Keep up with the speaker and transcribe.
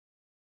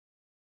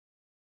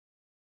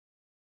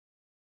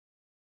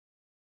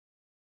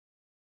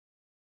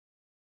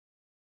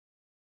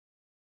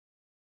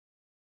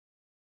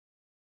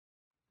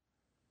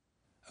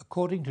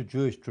According to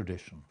Jewish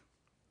tradition,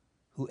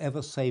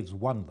 whoever saves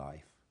one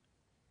life,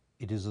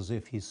 it is as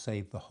if he's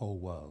saved the whole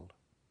world.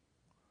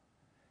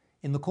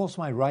 In the course of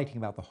my writing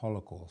about the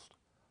Holocaust,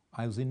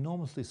 I was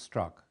enormously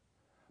struck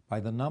by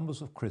the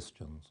numbers of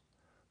Christians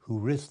who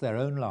risked their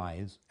own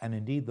lives, and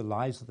indeed the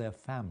lives of their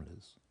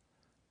families,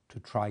 to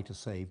try to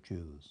save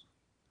Jews.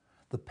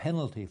 The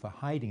penalty for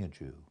hiding a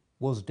Jew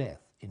was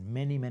death in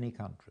many, many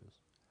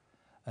countries.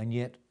 And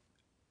yet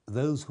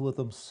those who were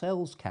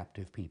themselves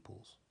captive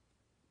peoples,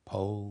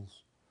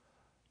 Poles,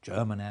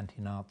 German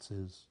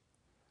anti-Nazis,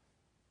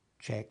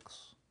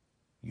 Czechs,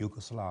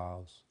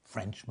 Yugoslavs,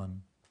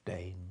 Frenchmen,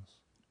 Danes,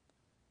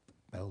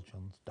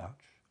 Belgians,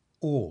 Dutch,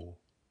 all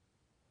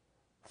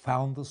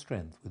found the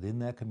strength within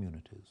their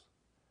communities,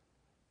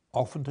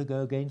 often to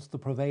go against the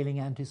prevailing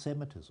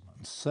anti-Semitism,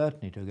 and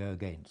certainly to go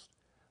against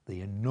the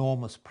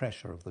enormous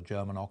pressure of the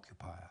German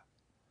occupier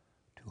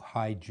to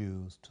hide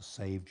Jews, to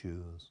save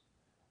Jews,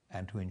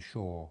 and to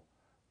ensure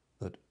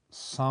that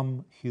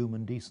some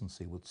human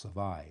decency would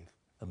survive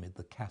amid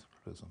the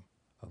cataclysm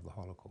of the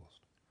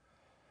Holocaust.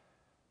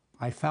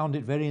 I found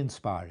it very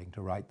inspiring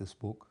to write this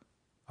book.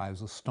 I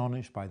was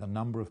astonished by the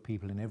number of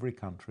people in every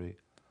country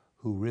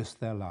who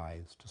risked their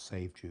lives to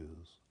save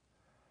Jews.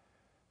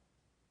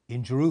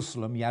 In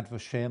Jerusalem, Yad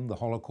Vashem, the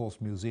Holocaust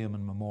Museum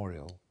and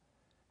Memorial,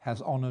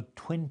 has honored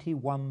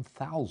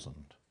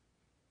 21,000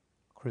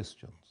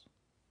 Christians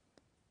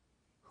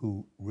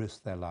who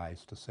risked their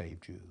lives to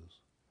save Jews.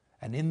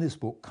 And in this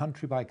book,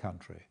 country by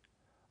country,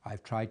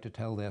 I've tried to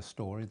tell their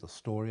story, the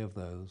story of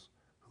those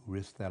who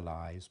risked their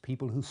lives,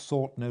 people who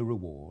sought no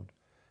reward,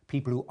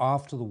 people who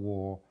after the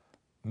war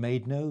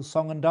made no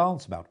song and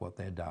dance about what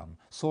they'd done,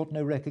 sought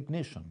no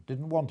recognition,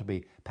 didn't want to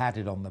be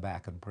patted on the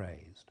back and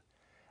praised,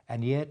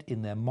 and yet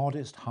in their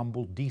modest,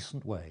 humble,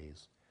 decent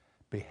ways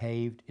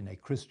behaved in a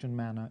Christian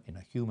manner, in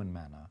a human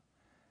manner,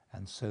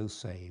 and so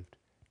saved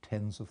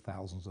tens of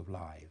thousands of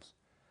lives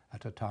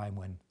at a time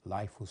when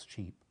life was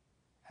cheap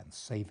and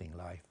saving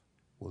life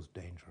was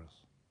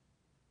dangerous.